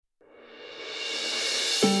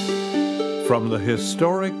From the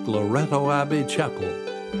historic Loretto Abbey Chapel,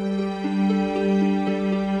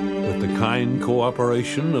 with the kind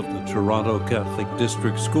cooperation of the Toronto Catholic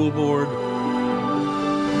District School Board,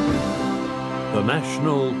 the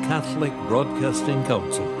National Catholic Broadcasting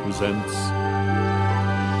Council presents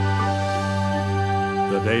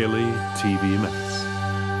the Daily TV Mass.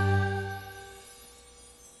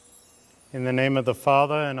 In the name of the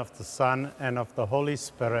Father, and of the Son, and of the Holy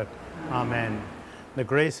Spirit. Amen. The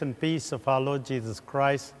grace and peace of our Lord Jesus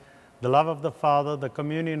Christ, the love of the Father, the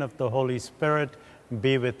communion of the Holy Spirit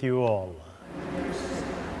be with you all.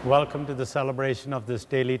 Welcome to the celebration of this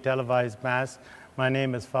daily televised Mass. My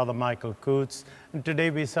name is Father Michael Coots, and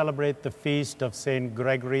today we celebrate the feast of St.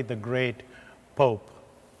 Gregory the Great, Pope.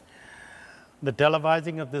 The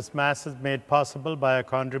televising of this Mass is made possible by a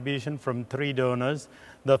contribution from 3 donors.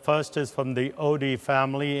 The first is from the Odie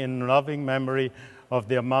family in loving memory of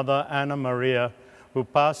their mother, Anna Maria, who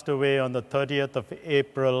passed away on the 30th of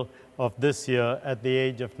April of this year at the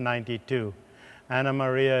age of 92. Anna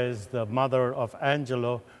Maria is the mother of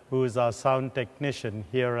Angelo, who is our sound technician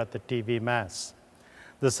here at the TV Mass.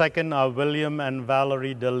 The second are William and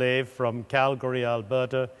Valerie DeLay from Calgary,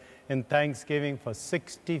 Alberta, in thanksgiving for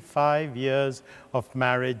 65 years of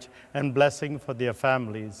marriage and blessing for their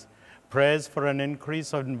families. Prayers for an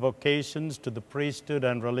increase of vocations to the priesthood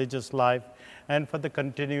and religious life, and for the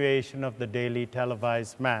continuation of the daily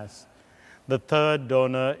televised Mass. The third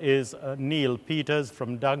donor is Neil Peters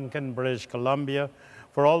from Duncan, British Columbia,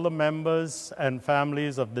 for all the members and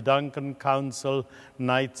families of the Duncan Council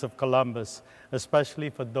Knights of Columbus, especially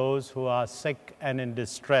for those who are sick and in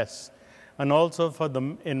distress, and also for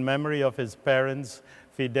them in memory of his parents,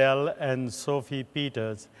 Fidel and Sophie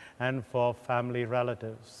Peters, and for family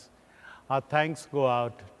relatives. Our thanks go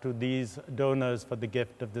out to these donors for the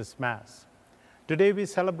gift of this Mass. Today we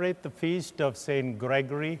celebrate the feast of St.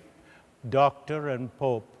 Gregory, Doctor and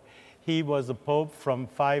Pope. He was a pope from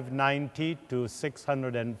 590 to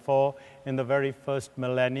 604 in the very first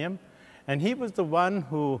millennium, and he was the one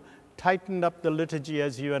who tightened up the liturgy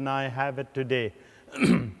as you and I have it today.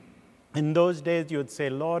 In those days, you would say,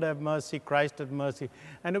 Lord have mercy, Christ have mercy,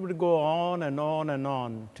 and it would go on and on and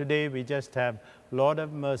on. Today, we just have, Lord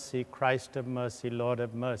have mercy, Christ have mercy, Lord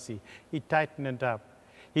have mercy. He tightened it up.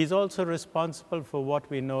 He's also responsible for what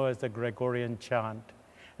we know as the Gregorian chant.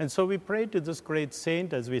 And so we pray to this great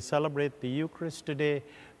saint as we celebrate the Eucharist today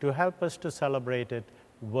to help us to celebrate it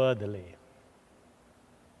worthily.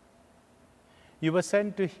 You were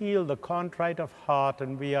sent to heal the contrite of heart,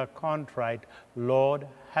 and we are contrite. Lord,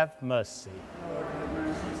 have mercy. Lord, have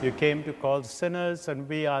mercy. You came to call sinners, and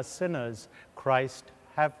we are sinners. Christ,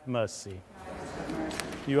 have mercy. Christ, have mercy.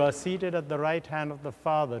 You are seated at the right hand of the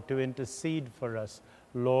Father to intercede for us.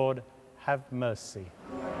 Lord, have mercy.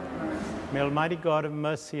 Lord, have mercy. May Almighty God have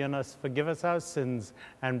mercy on us, forgive us our sins,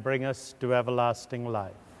 and bring us to everlasting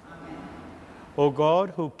life. O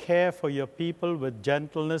God, who care for your people with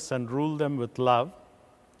gentleness and rule them with love,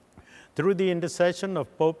 through the intercession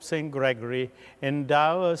of Pope St. Gregory,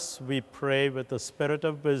 endow us, we pray, with the spirit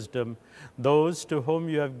of wisdom, those to whom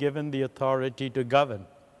you have given the authority to govern,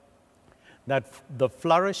 that the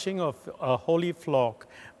flourishing of a holy flock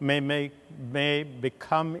may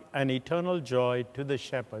become an eternal joy to the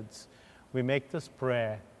shepherds. We make this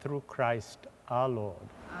prayer through Christ our Lord.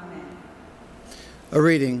 Amen. A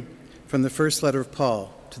reading from the first letter of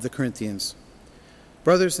Paul to the Corinthians.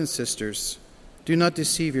 Brothers and sisters, do not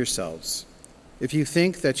deceive yourselves. If you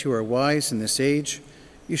think that you are wise in this age,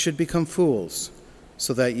 you should become fools,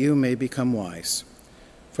 so that you may become wise.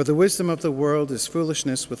 For the wisdom of the world is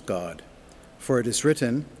foolishness with God. For it is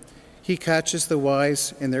written, He catches the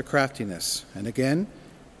wise in their craftiness. And again,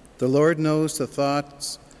 the Lord knows the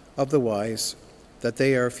thoughts of the wise, that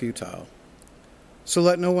they are futile. So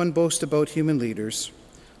let no one boast about human leaders,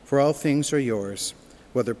 for all things are yours,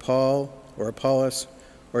 whether Paul or Apollos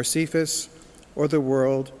or Cephas or the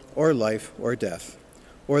world or life or death,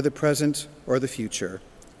 or the present or the future,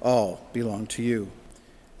 all belong to you.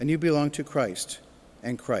 And you belong to Christ,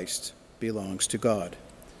 and Christ belongs to God.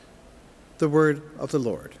 The word of the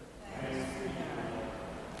Lord.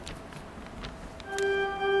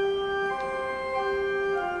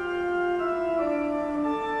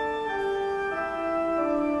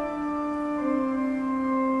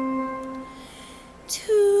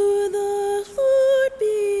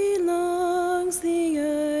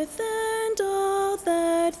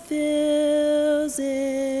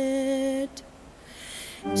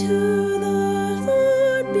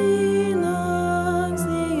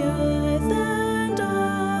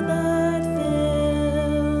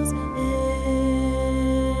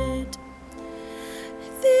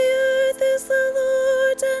 is the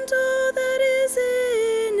Lord, and all that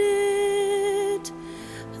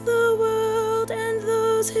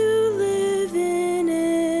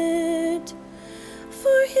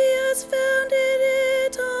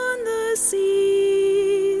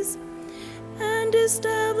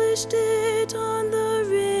established it on the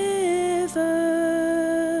rivers.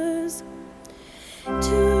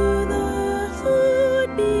 To the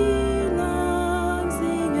Lord belongs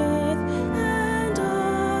the earth and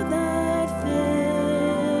all that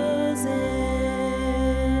fills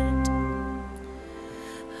it.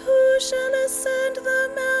 Who shall ascend the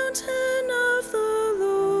mountain of the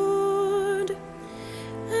Lord?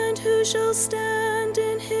 And who shall stand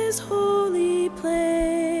in his holy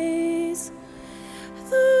place?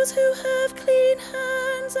 Those who have clean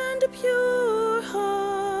hands and pure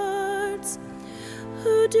hearts,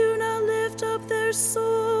 who do not lift up their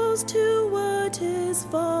souls to what is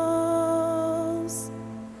false.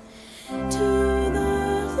 To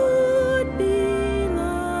the Lord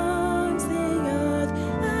belongs the earth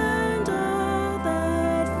and all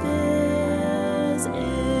that fills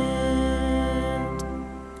it.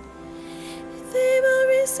 They will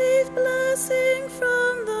receive blessing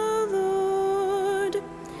from the Lord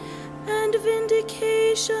and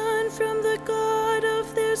vindication from the God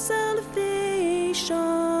of their salvation.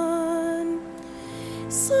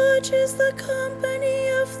 Such is the company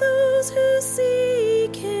of those who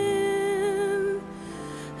seek him,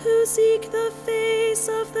 who seek the face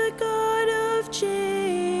of the God of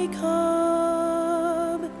Jacob.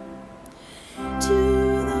 To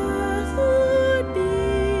the Lord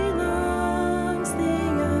belongs the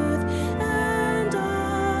earth and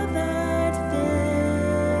all that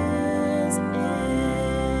fills it.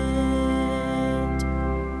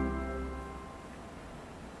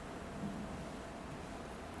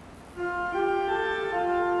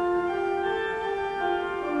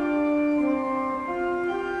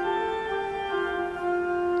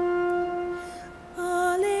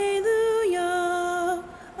 Alleluia,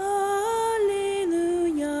 alleluia,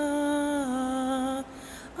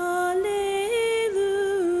 alleluia,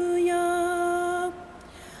 alleluia,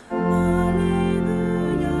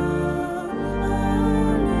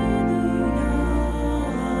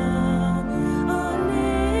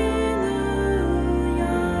 alleluia.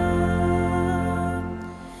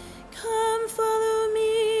 Come, follow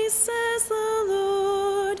me, says the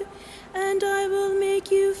Lord, and I will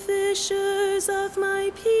make you fishers of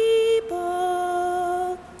my people.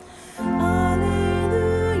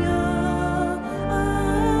 Alleluia,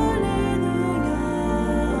 alleluia,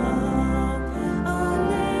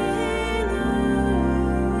 alleluia.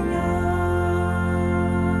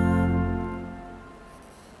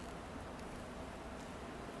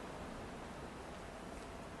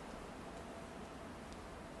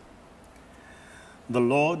 The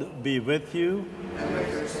Lord be with you.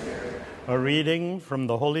 A reading from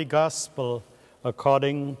the Holy Gospel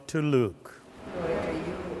according to Luke.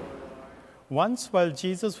 Once while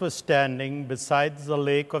Jesus was standing beside the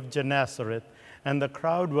lake of Gennesaret, and the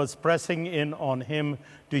crowd was pressing in on him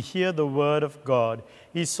to hear the word of God,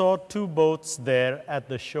 he saw two boats there at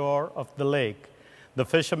the shore of the lake. The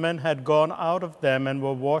fishermen had gone out of them and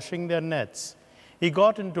were washing their nets. He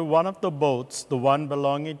got into one of the boats, the one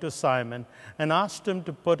belonging to Simon, and asked him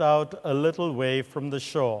to put out a little way from the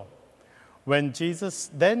shore. Then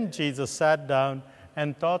Jesus sat down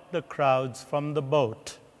and taught the crowds from the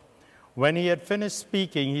boat. When he had finished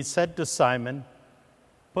speaking, he said to Simon,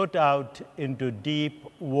 "Put out into deep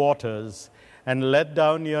waters and let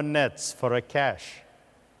down your nets for a catch."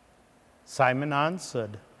 Simon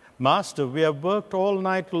answered, "Master, we have worked all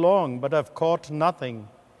night long, but have caught nothing.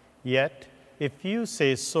 Yet, if you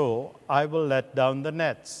say so, I will let down the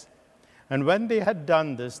nets." And when they had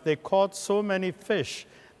done this, they caught so many fish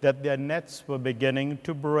that their nets were beginning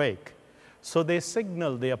to break. So they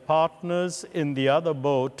signaled their partners in the other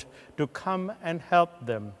boat to come and help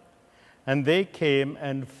them. And they came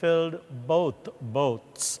and filled both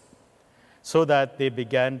boats, so that they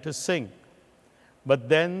began to sink. But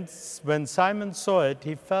then, when Simon saw it,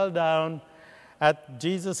 he fell down at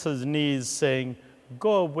Jesus' knees, saying,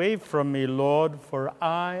 "Go away from me, Lord, for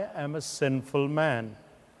I am a sinful man."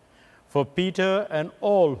 For Peter and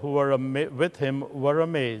all who were with him were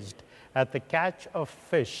amazed at the catch of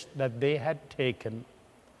fish that they had taken.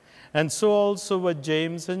 And so also were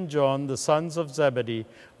James and John, the sons of Zebedee,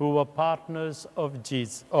 who were partners of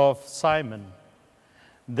Simon.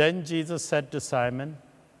 Then Jesus said to Simon,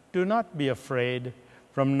 "Do not be afraid.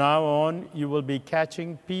 From now on you will be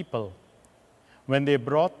catching people." When they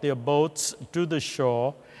brought their boats to the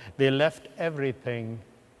shore, they left everything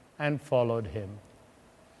and followed him.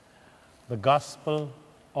 The Gospel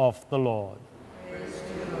of the Lord.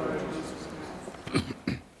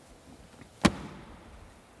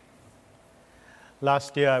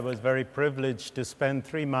 Last year, I was very privileged to spend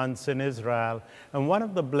 3 months in Israel, and one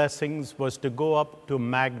of the blessings was to go up to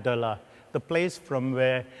Magdala, the place from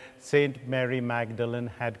where Saint Mary Magdalene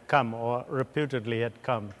had come, or reputedly had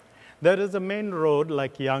come. There is a main road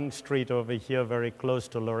like Young Street over here, very close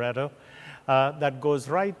to Loretto, that goes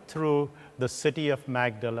right through the city of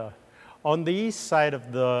Magdala. On the east side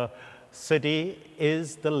of the city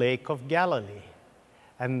is the Lake of Galilee.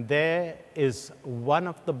 And there is one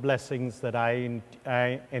of the blessings that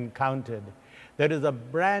I encountered. There is a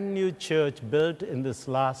brand new church built in this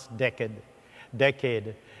last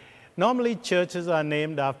decade. Normally, churches are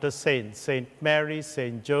named after saints, St. Mary,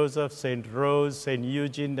 St. Joseph, St. Rose, St.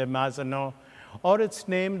 Eugene de Mazenot, or it's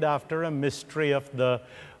named after a mystery of the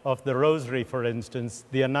Rosary, for instance,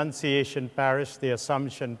 the Annunciation Parish, the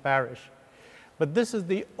Assumption Parish. But this is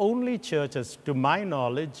the only church, as to my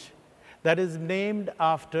knowledge, that is named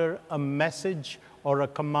after a message or a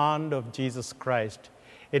command of Jesus Christ.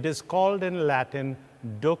 It is called in Latin,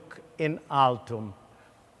 Duc in Altum,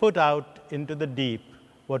 put out into the deep,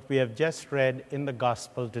 what we have just read in the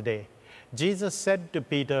gospel today. Jesus said to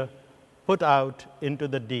Peter, put out into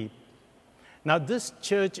the deep. Now this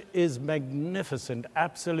church is magnificent,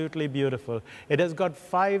 absolutely beautiful. It has got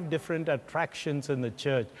 5 different attractions in the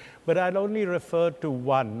church, but I'll only refer to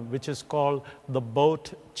one, which is called the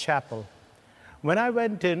Boat Chapel. When I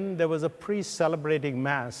went in, there was a priest celebrating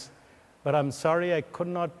Mass, but I'm sorry I could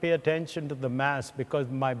not pay attention to the Mass because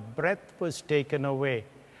my breath was taken away.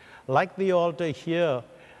 Like the altar here,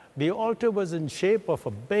 the altar was in shape of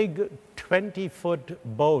a big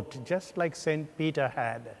 20-foot boat, just like St. Peter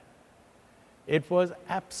had. It was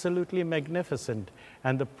absolutely magnificent,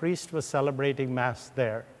 and the priest was celebrating Mass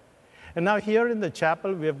there. And now here in the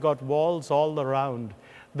chapel, we have got walls all around.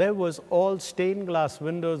 There was all stained glass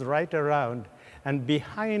windows right around, and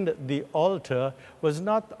behind the altar was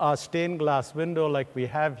not a stained glass window like we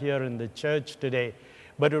have here in the church today,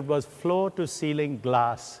 but it was floor-to-ceiling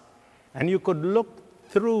glass. And you could look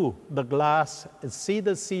through the glass and see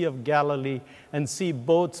the Sea of Galilee and see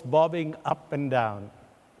boats bobbing up and down.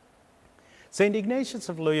 St. Ignatius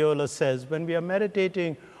of Loyola says, when we are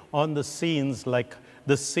meditating on the scenes like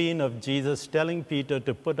the scene of Jesus telling Peter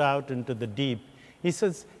to put out into the deep, he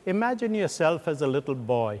says, imagine yourself as a little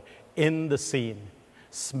boy in the scene.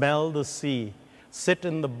 Smell the sea, sit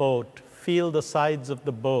in the boat, feel the sides of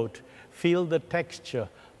the boat, feel the texture,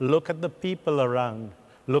 look at the people around,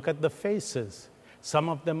 look at the faces. Some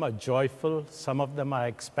of them are joyful, some of them are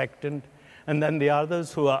expectant, and then the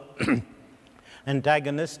others who are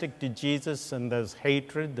antagonistic to Jesus, and there's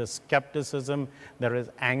hatred, there's skepticism, there is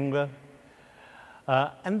anger.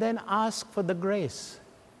 And then ask for the grace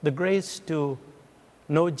to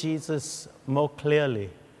know Jesus more clearly,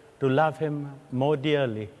 to love him more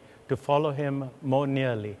dearly, to follow him more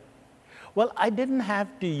nearly. Well, I didn't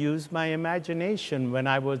have to use my imagination when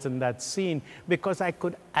I was in that scene because I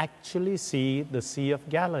could actually see the Sea of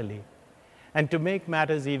Galilee. And to make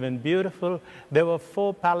matters even beautiful, there were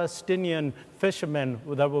 4 Palestinian fishermen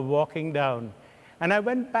that were walking down. And I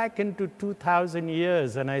went back into 2,000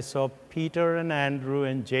 years and I saw Peter and Andrew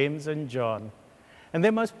and James and John. And they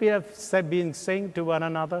must have been saying to one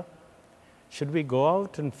another, should we go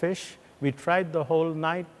out and fish? We tried the whole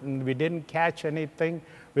night and we didn't catch anything.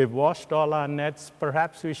 We've washed all our nets.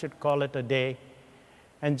 Perhaps we should call it a day.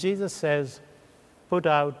 And Jesus says, put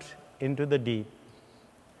out into the deep.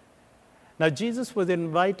 Now, Jesus was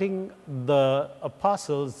inviting the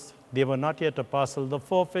apostles, they were not yet apostles, the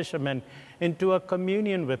 4 fishermen, into a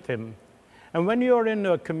communion with him. And when you're in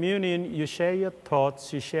a communion, you share your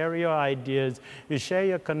thoughts, you share your ideas, you share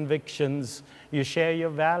your convictions, you share your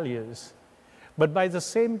values. But by the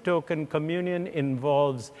same token, communion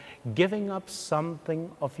involves giving up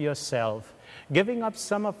something of yourself, giving up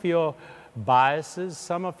some of your biases,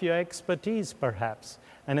 some of your expertise, perhaps.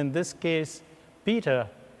 And in this case, Peter,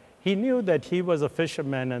 he knew that he was a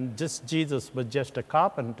fisherman and Jesus was just a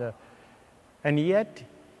carpenter. And yet,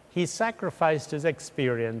 he sacrificed his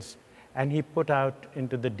experience and he put out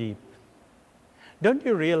into the deep. Don't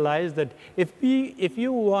you realize that if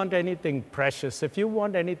you want anything precious, if you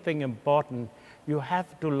want anything important, you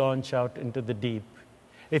have to launch out into the deep.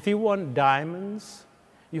 If you want diamonds,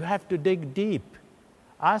 you have to dig deep.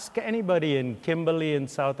 Ask anybody in Kimberley in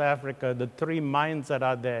South Africa, the 3 mines that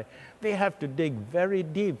are there, they have to dig very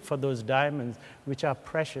deep for those diamonds, which are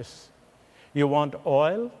precious. You want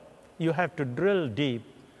oil, you have to drill deep.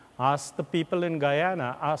 Ask the people in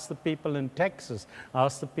Guyana, ask the people in Texas,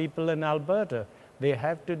 ask the people in Alberta. They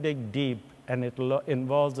have to dig deep, and it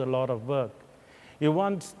involves a lot of work. You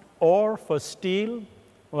want ore for steel?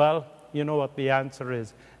 Well, you know what the answer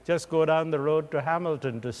is. Just go down the road to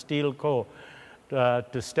Hamilton, to Steel Co.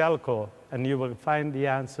 to Stelco, and you will find the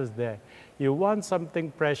answers there. You want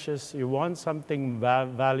something precious, you want something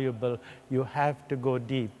valuable, you have to go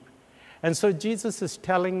deep. And so Jesus is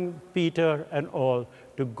telling Peter and all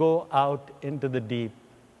to go out into the deep.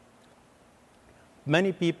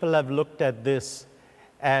 Many people have looked at this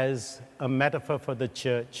as a metaphor for the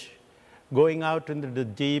church. Going out into the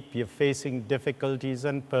deep, you're facing difficulties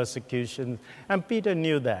and persecutions, and Peter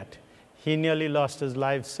knew that. He nearly lost his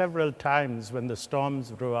life several times when the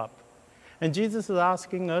storms grew up. And Jesus is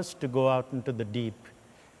asking us to go out into the deep.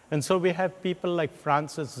 And so we have people like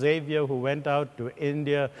Francis Xavier, who went out to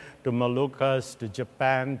India, to Moluccas, to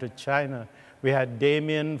Japan, to China. We had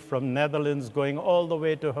Damien from Netherlands going all the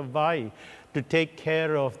way to Hawaii to take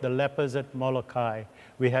care of the lepers at Molokai.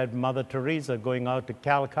 We had Mother Teresa going out to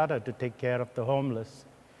Calcutta to take care of the homeless.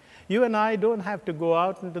 You and I don't have to go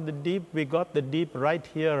out into the deep. We got the deep right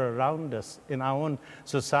here around us in our own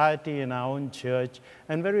society, in our own church,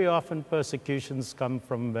 and very often persecutions come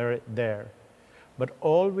from there. But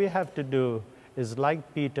all we have to do is,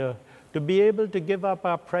 like Peter, to be able to give up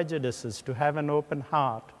our prejudices, to have an open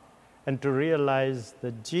heart, and to realize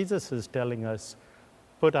that Jesus is telling us,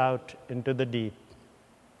 put out into the deep.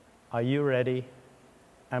 Are you ready?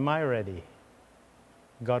 Am I ready?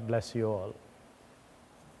 God bless you all.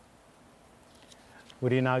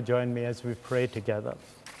 Would you now join me as we pray together?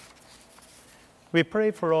 We pray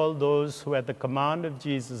for all those who at the command of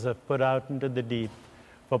Jesus have put out into the deep,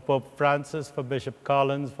 for Pope Francis, for Bishop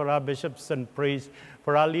Collins, for our bishops and priests,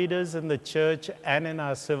 for our leaders in the church and in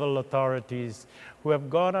our civil authorities who have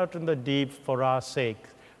gone out in the deep for our sake.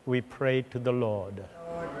 We pray to the Lord.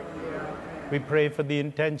 We pray for the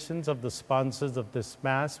intentions of the sponsors of this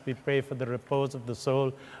Mass. We pray for the repose of the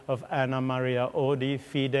soul of Anna Maria Odi,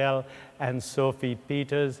 Fidel, and Sophie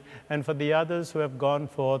Peters, and for the others who have gone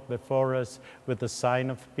forth before us with the sign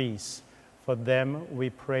of peace. For them we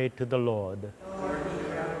pray to the Lord.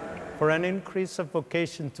 For an increase of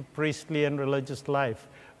vocation to priestly and religious life,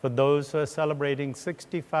 for those who are celebrating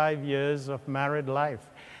 65 years of married life,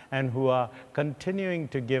 and who are continuing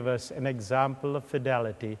to give us an example of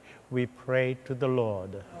fidelity, we pray to the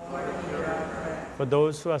Lord. For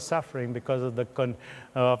those who are suffering because of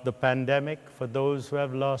the pandemic, for those who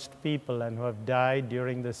have lost people and who have died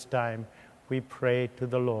during this time, we pray to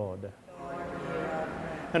the Lord.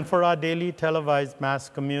 And for our daily televised Mass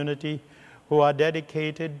community, who are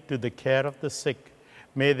dedicated to the care of the sick,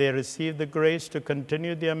 may they receive the grace to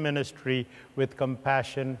continue their ministry with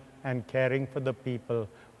compassion and caring for the people.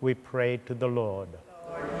 We pray to the Lord.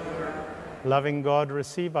 Loving God,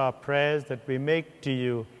 receive our prayers that we make to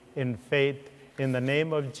you in faith, in the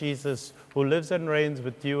name of Jesus, who lives and reigns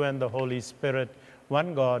with you and the Holy Spirit,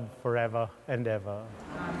 one God, forever and ever.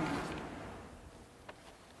 Amen.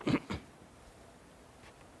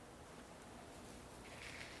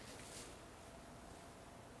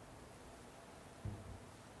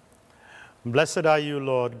 Blessed are you,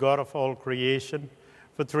 Lord, God of all creation.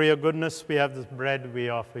 For through your goodness we have this bread we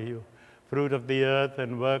offer you, fruit of the earth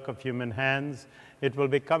and work of human hands. It will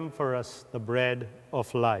become for us the bread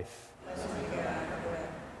of life.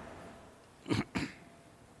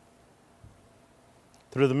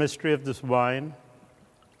 Through the mystery of this wine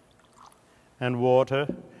and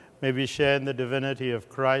water, may we share in the divinity of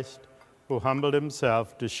Christ, who humbled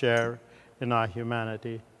himself to share in our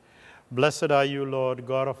humanity. Blessed are you, Lord,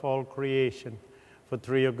 God of all creation. For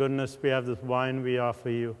through your goodness we have this wine we offer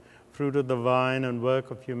you, fruit of the vine and work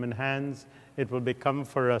of human hands. It will become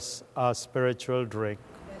for us our spiritual drink.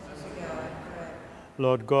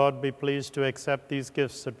 Lord God, be pleased to accept these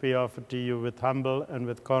gifts that we offer to you with humble and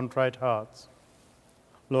with contrite hearts.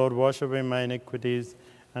 Lord, wash away my iniquities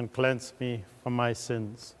and cleanse me from my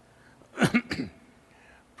sins.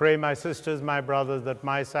 Pray, my sisters, my brothers, that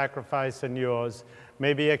my sacrifice and yours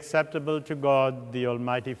may be acceptable to God, the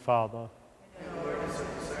Almighty Father.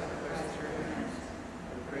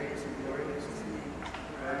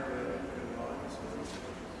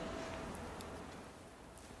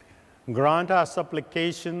 Grant our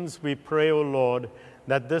supplications, we pray, O Lord,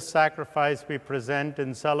 that this sacrifice we present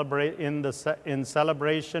in celebration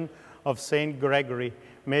of Saint Gregory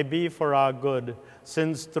may be for our good,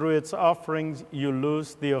 since through its offerings you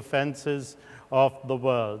loose the offenses of the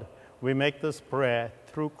world. We make this prayer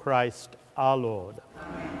through Christ our Lord.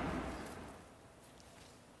 Amen.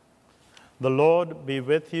 The Lord be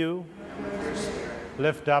with you.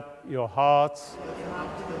 Lift up your hearts.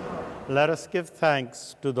 Let us give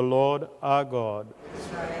thanks to the Lord our God.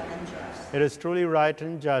 It is truly right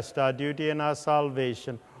and just, our duty and our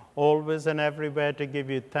salvation, always and everywhere to give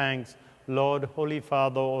you thanks, Lord, Holy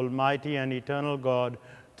Father, Almighty and eternal God,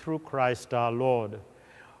 through Christ our Lord.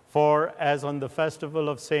 For as on the festival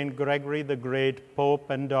of St. Gregory the Great, Pope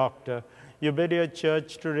and Doctor, you bid your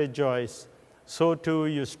church to rejoice, so too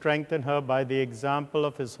you strengthen her by the example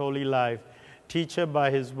of his holy life, teach her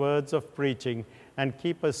by his words of preaching, and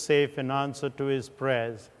keep her safe in answer to his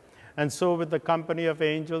prayers. And so with the company of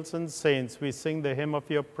angels and saints we sing the hymn of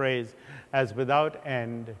your praise, as without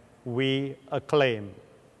end we acclaim.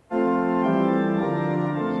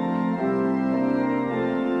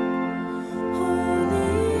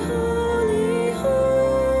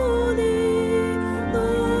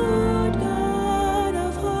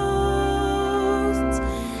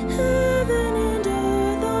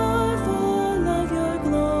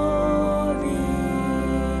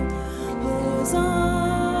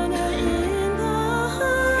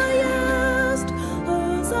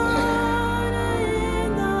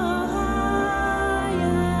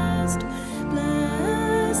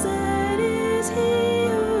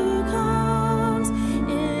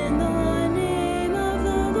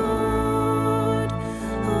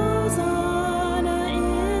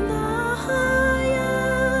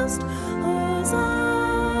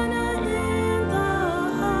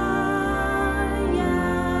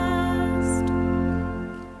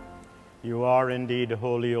 Indeed,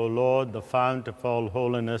 holy, O Lord, the fount of all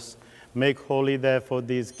holiness. Make holy, therefore,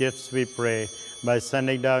 these gifts, we pray, by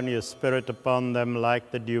sending down your Spirit upon them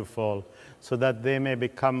like the dewfall, so that they may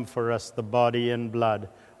become for us the body and blood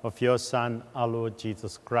of your Son, our Lord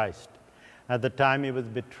Jesus Christ. At the time he was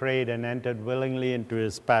betrayed and entered willingly into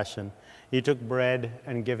his passion, he took bread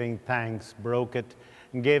and, giving thanks, broke it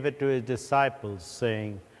and gave it to his disciples,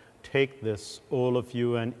 saying, "Take this, all of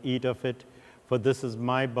you, and eat of it, for this is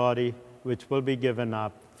my body, which will be given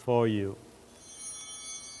up for you."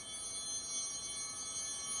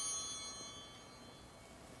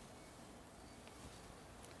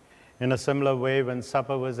 In a similar way, when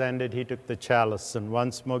supper was ended, he took the chalice, and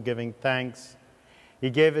once more giving thanks,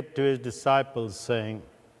 he gave it to his disciples, saying,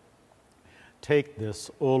 "Take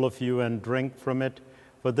this, all of you, and drink from it,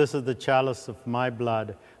 for this is the chalice of my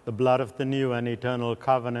blood, the blood of the new and eternal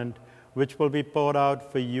covenant, which will be poured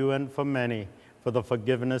out for you and for many, for the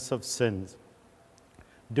forgiveness of sins.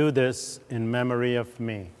 Do this in memory of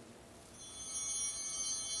me."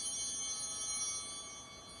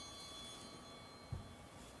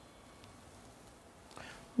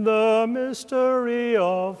 The mystery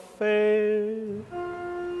of faith.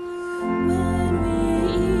 When we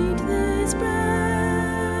eat this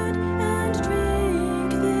bread and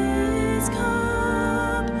drink this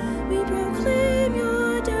cup, we proclaim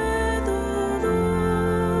your death, O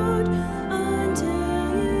Lord,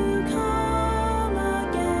 until you come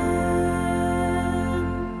again.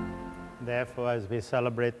 Therefore, as we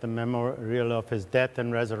celebrate the memorial of his death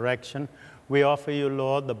and resurrection, we offer you,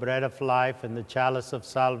 Lord, the bread of life and the chalice of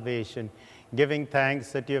salvation, giving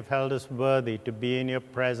thanks that you have held us worthy to be in your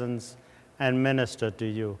presence and minister to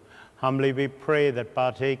you. Humbly we pray that,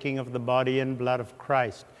 partaking of the body and blood of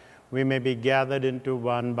Christ, we may be gathered into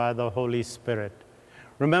one by the Holy Spirit.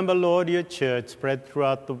 Remember, Lord, your church spread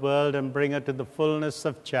throughout the world and bring her to the fullness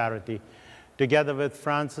of charity, together with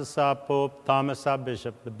Francis our Pope, Thomas our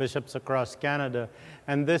Bishop, the bishops across Canada,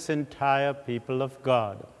 and this entire people of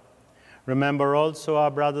God. Remember also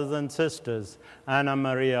our brothers and sisters, Anna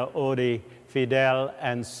Maria Odi, Fidel,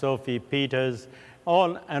 and Sophie Peters,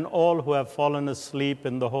 all who have fallen asleep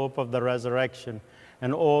in the hope of the resurrection,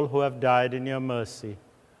 and all who have died in your mercy.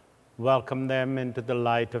 Welcome them into the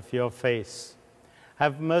light of your face.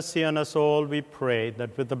 Have mercy on us all, we pray,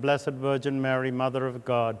 that with the Blessed Virgin Mary, Mother of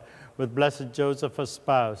God, with blessed Joseph, her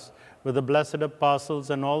spouse, with the blessed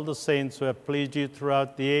apostles and all the saints who have pleased you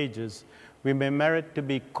throughout the ages, we may merit to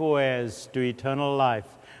be co-heirs to eternal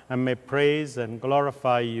life, and may praise and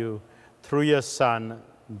glorify you through your Son,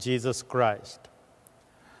 Jesus Christ.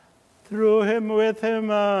 Through him, with him,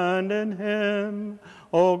 and in him,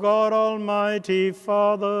 O God, Almighty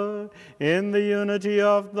Father, in the unity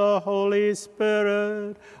of the Holy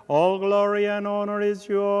Spirit, all glory and honor is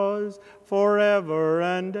yours forever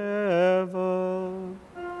and ever.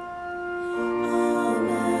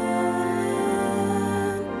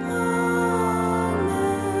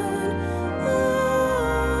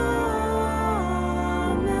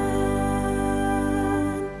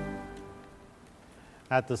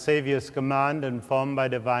 At the Savior's command, informed by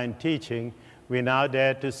divine teaching, we now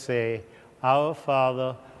dare to say, Our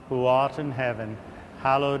Father, who art in heaven,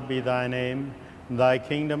 hallowed be thy name. Thy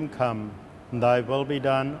kingdom come, thy will be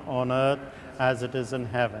done on earth as it is in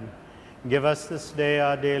heaven. Give us this day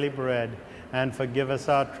our daily bread, and forgive us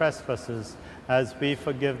our trespasses, as we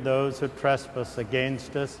forgive those who trespass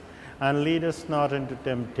against us. And lead us not into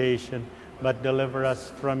temptation, but deliver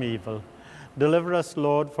us from evil. Deliver us,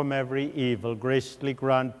 Lord, from every evil. Graciously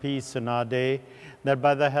grant peace in our day, that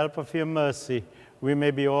by the help of your mercy we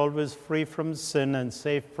may be always free from sin and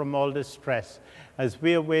safe from all distress, as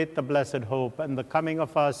we await the blessed hope and the coming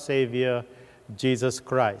of our Savior, Jesus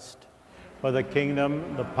Christ. For the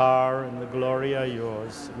kingdom, the power, and the glory are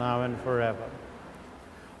yours, now and forever.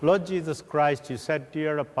 Lord Jesus Christ, you said to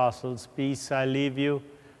your apostles, "Peace I leave you,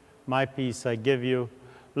 my peace I give you.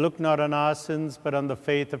 Look not on our sins, but on the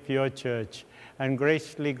faith of your church, and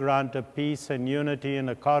graciously grant a peace and unity in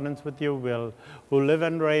accordance with your will, who live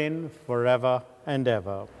and reign forever and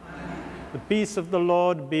ever." Amen. The peace of the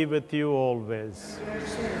Lord be with you always.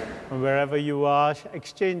 And wherever you are,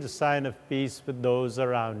 exchange a sign of peace with those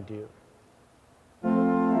around you.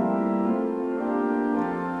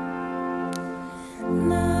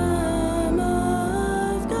 Lamb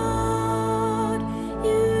of God,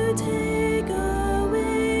 you take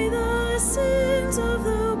away the sins of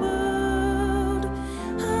the world.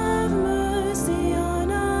 Have mercy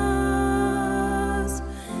on us.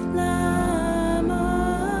 Lamb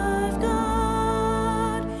of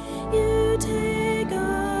God, you take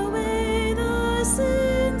away the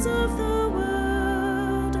sins of the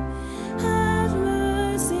world. Have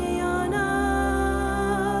mercy on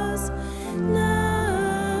us.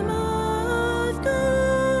 Lamb of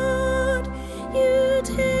God, you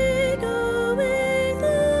take away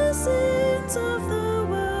the sins of the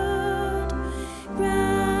world.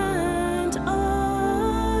 Grant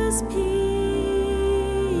us peace.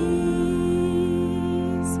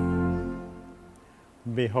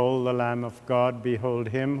 Behold the Lamb of God, behold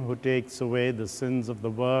him who takes away the sins of the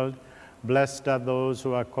world. Blessed are those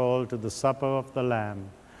who are called to the supper of the Lamb.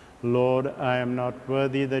 Lord, I am not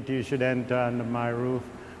worthy that you should enter under my roof,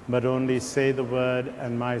 but only say the word,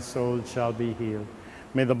 and my soul shall be healed.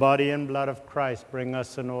 May the body and blood of Christ bring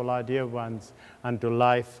us and all our dear ones unto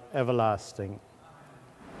life everlasting.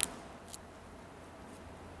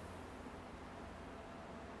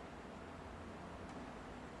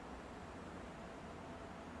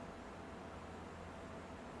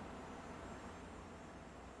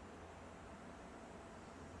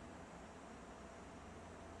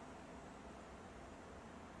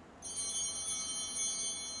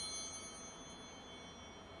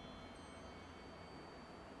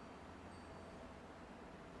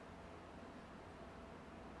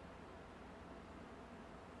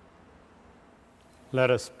 Let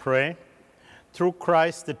us pray. Through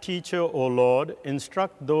Christ the teacher, O Lord,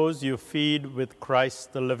 instruct those you feed with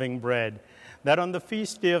Christ the living bread, that on the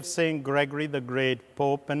feast day of St. Gregory the Great,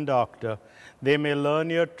 Pope and Doctor, they may learn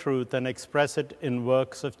your truth and express it in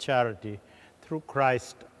works of charity. Through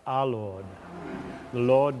Christ our Lord. Amen. The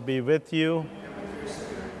Lord be with you.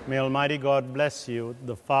 May Almighty God bless you,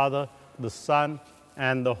 the Father, the Son,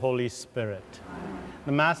 and the Holy Spirit. Amen.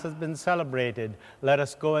 The Mass has been celebrated. Let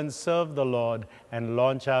us go and serve the Lord and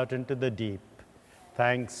launch out into the deep.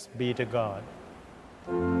 Thanks be to God.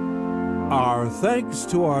 Our thanks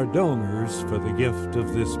to our donors for the gift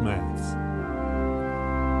of this Mass.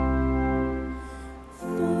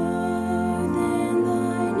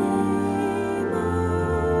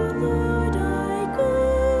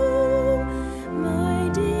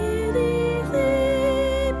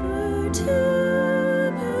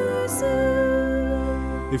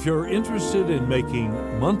 If you're interested in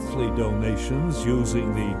making monthly donations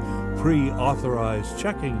using the pre-authorized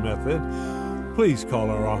checking method, please call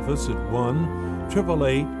our office at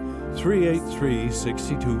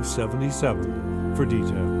 1-888-383-6277 for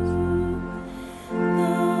details.